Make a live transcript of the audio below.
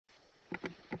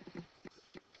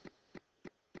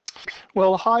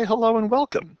Well, hi, hello, and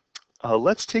welcome.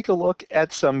 Let's take a look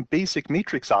at some basic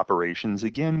matrix operations.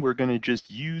 Again, we're going to just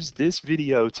use this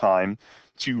video time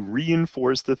to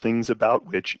reinforce the things about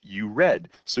which you read.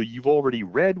 So you've already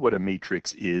read what a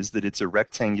matrix is, that it's a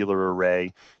rectangular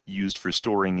array used for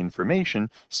storing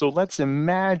information. So let's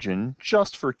imagine,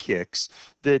 just for kicks,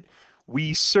 that we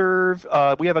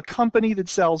have a company that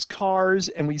sells cars,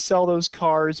 and we sell those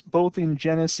cars both in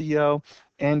Geneseo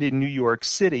and in New York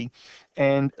City.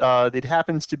 And it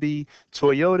happens to be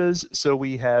Toyotas, so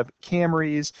we have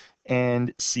Camrys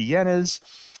and Siennas,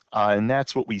 and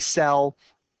that's what we sell.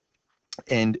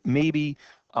 And maybe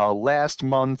last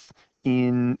month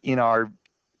in our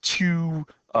two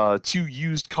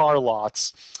used car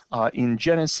lots in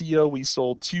Geneseo, we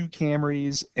sold 2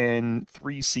 Camrys and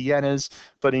 3 Siennas,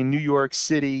 but in New York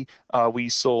City, we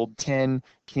sold 10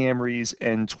 Camrys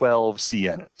and 12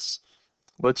 Siennas.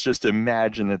 Let's just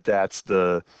imagine that that's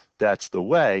the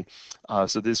way.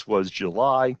 So this was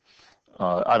July.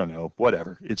 I don't know,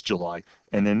 whatever, it's July.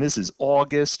 And then this is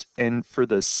August, and for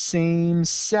the same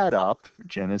setup,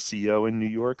 Geneseo in New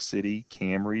York City,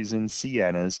 Camrys and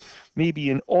Siennas,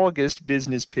 maybe in August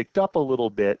business picked up a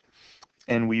little bit,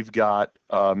 and we've got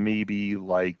maybe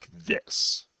like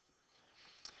this.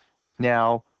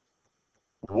 Now,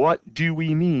 what do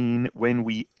we mean when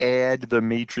we add the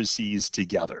matrices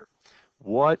together?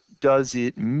 What does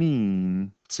it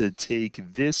mean to take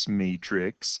this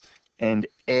matrix and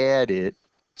add it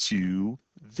to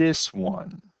this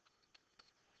one?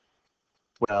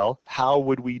 Well, how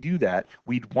would we do that?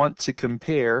 We'd want to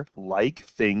compare like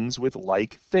things with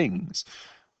like things.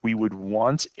 We would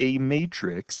want a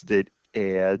matrix that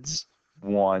adds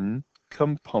one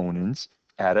component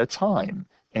at a time.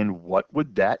 And what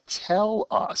would that tell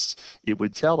us? It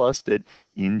would tell us that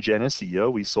in Geneseo,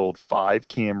 we sold 5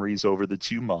 Camrys over the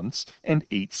 2 months and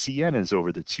 8 Siennas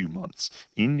over the 2 months.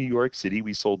 In New York City,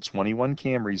 we sold 21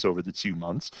 Camrys over the 2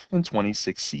 months and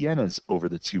 26 Siennas over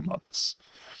the 2 months.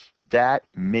 That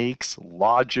makes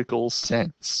logical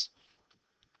sense.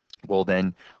 Well,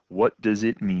 then, what does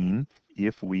it mean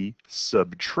if we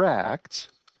subtract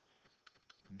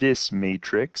this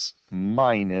matrix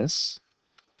minus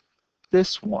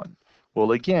this one?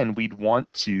 Well, again, we'd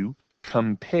want to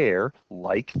compare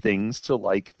like things to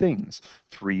like things.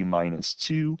 3 minus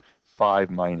 2, 5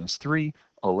 minus 3,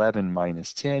 11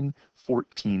 minus 10,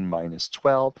 14 minus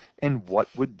 12. And what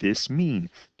would this mean?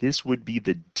 This would be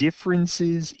the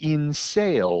differences in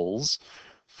sales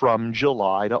from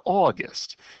July to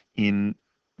August. In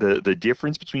the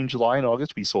difference between July and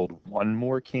August, we sold 1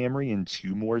 more Camry and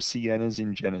 2 more Siennas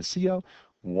in Geneseo,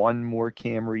 1 more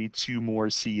Camry, 2 more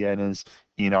Siennas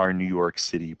in our New York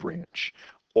City branch.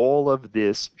 All of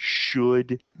this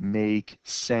should make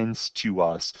sense to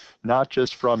us, not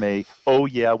just from a, oh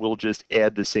yeah, we'll just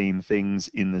add the same things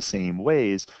in the same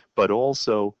ways, but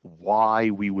also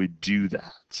why we would do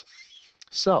that.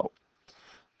 So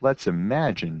let's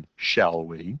imagine, shall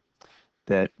we,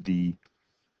 that the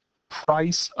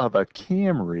price of a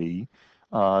Camry,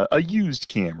 a used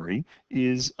Camry,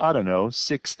 is, I don't know,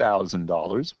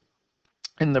 $6,000.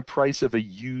 And the price of a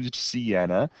used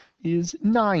Sienna is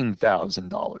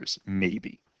 $9,000,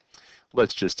 maybe.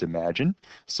 Let's just imagine.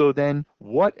 So then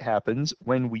what happens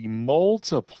when we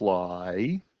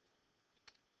multiply,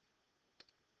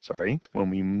 when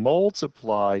we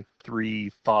multiply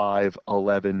 3, 5,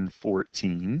 11,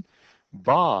 14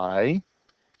 by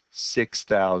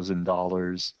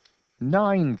 $6,000,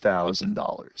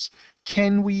 $9,000.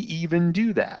 Can we even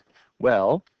do that?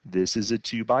 Well, this is a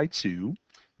 2 by 2.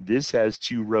 This has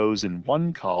 2 rows and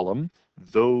 1 column.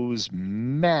 Those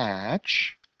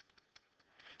match.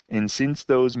 And since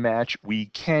those match, we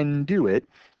can do it.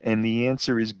 And the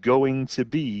answer is going to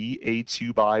be a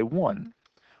 2 by 1.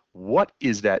 What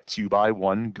is that 2 by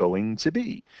 1 going to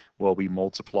be? Well, we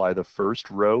multiply the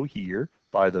first row here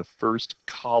by the first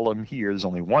column here. There's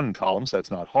only 1 column, so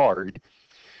that's not hard.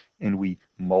 And we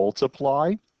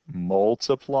multiply,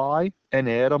 multiply, and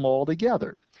add them all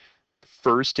together.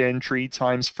 First entry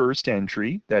times first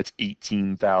entry, that's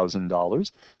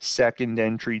 $18,000. Second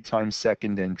entry times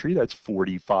second entry, that's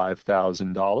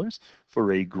 $45,000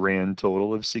 for a grand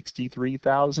total of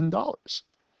 $63,000.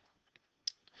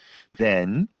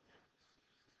 Then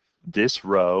this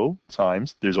row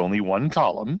times, there's only 1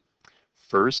 column,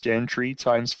 first entry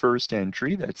times first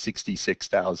entry, that's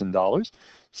 $66,000.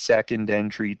 Second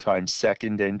entry times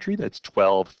second entry, that's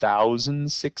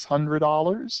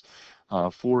 $12,600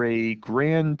 for a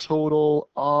grand total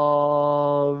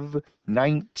of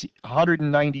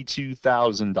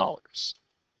 $192,000.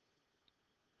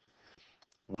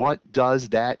 What does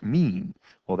that mean?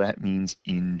 Well, that means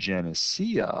in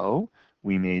Geneseo,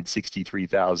 we made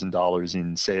 $63,000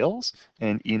 in sales,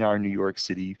 and in our New York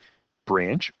City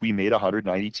branch, we made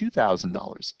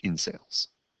 $192,000 in sales.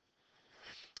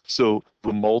 So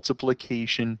the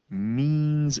multiplication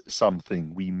means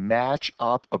something. We match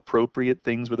up appropriate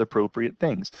things with appropriate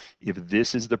things. If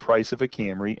this is the price of a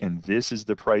Camry and this is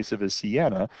the price of a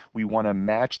Sienna, we want to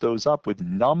match those up with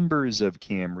numbers of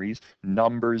Camrys,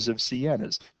 numbers of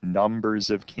Siennas,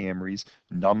 numbers of Camrys,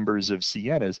 numbers of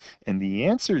Siennas, and the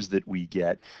answers that we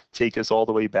get take us all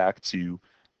the way back to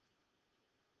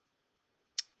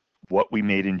what we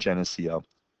made in Geneseo,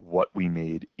 what we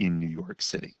made in New York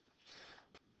City.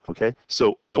 Okay,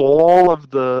 so all of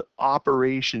the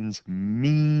operations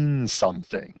mean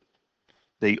something.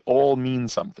 They all mean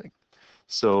something.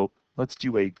 So let's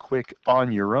do a quick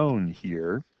on your own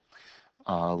here.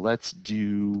 Let's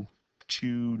do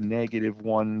 2,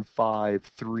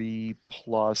 -153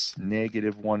 plus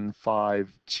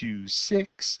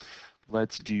 -1526.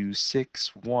 Let's do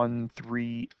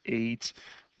 6138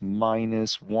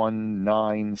 minus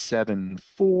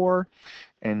 1974.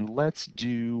 And let's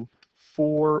do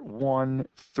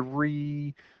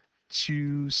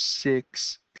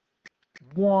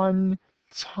 413,261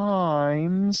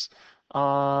 times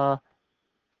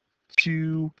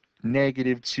 2,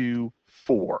 -2,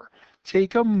 4.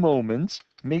 Take a moment,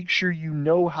 make sure you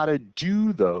know how to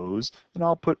do those, and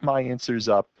I'll put my answers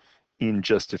up in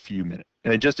just a few minutes,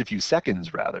 in just a few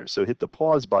seconds rather. So hit the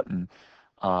pause button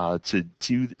to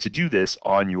do this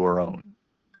on your own.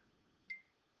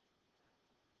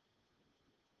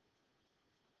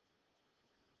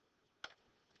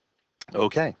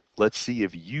 Okay, let's see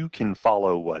if you can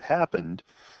follow what happened.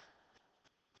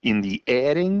 In the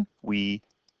adding, we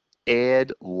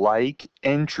add like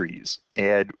entries.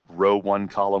 Add row 1,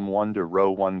 column 1 to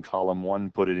row 1, column 1,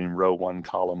 put it in row 1,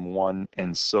 column 1,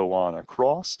 and so on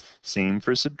across. Same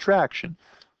for subtraction.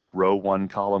 Row 1,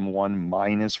 column 1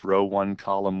 minus row 1,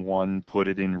 column 1, put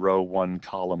it in row 1,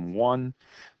 column 1.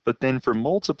 But then for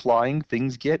multiplying,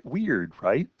 things get weird,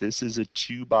 right? This is a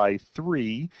 2 by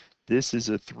 3. This is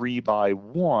a 3 by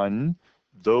 1.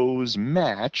 Those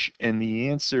match, and the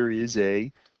answer is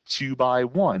a 2 by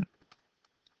 1.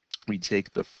 We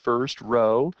take the first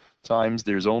row times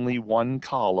there's only one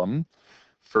column,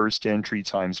 first entry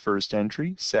times first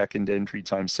entry, second entry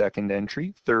times second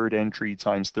entry, third entry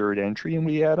times third entry, and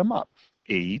we add them up.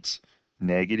 8,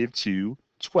 -2,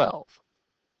 12.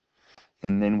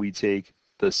 And then we take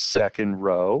the second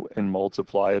row and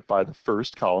multiply it by the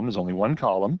first column. There's only one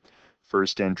column.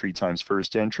 First entry times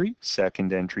first entry,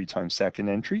 second entry times second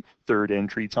entry, third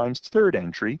entry times third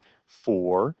entry,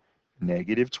 4,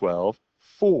 -12,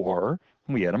 4,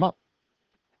 and we add them up.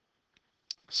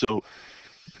 So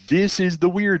this is the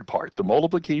weird part. The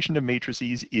multiplication of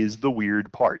matrices is the weird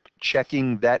part.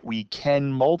 Checking that we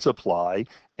can multiply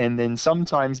and then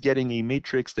sometimes getting a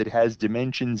matrix that has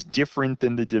dimensions different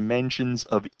than the dimensions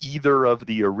of either of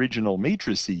the original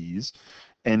matrices,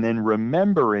 and then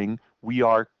remembering we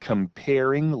are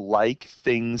comparing like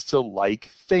things to like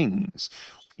things.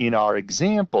 In our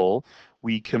example,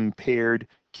 we compared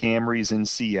Camrys and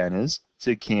Siennas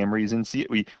to Camrys and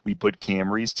we put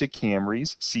Camrys to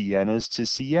Camrys, Siennas to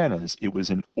Siennas. It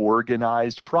was an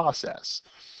organized process.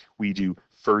 We do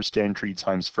first entry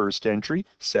times first entry,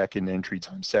 second entry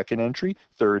times second entry,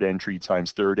 third entry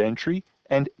times third entry,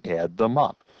 and add them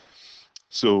up.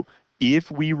 So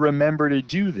if we remember to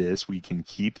do this, we can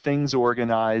keep things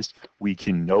organized. We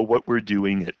can know what we're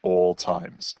doing at all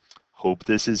times. Hope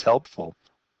this is helpful.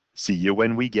 See you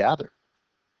when we gather.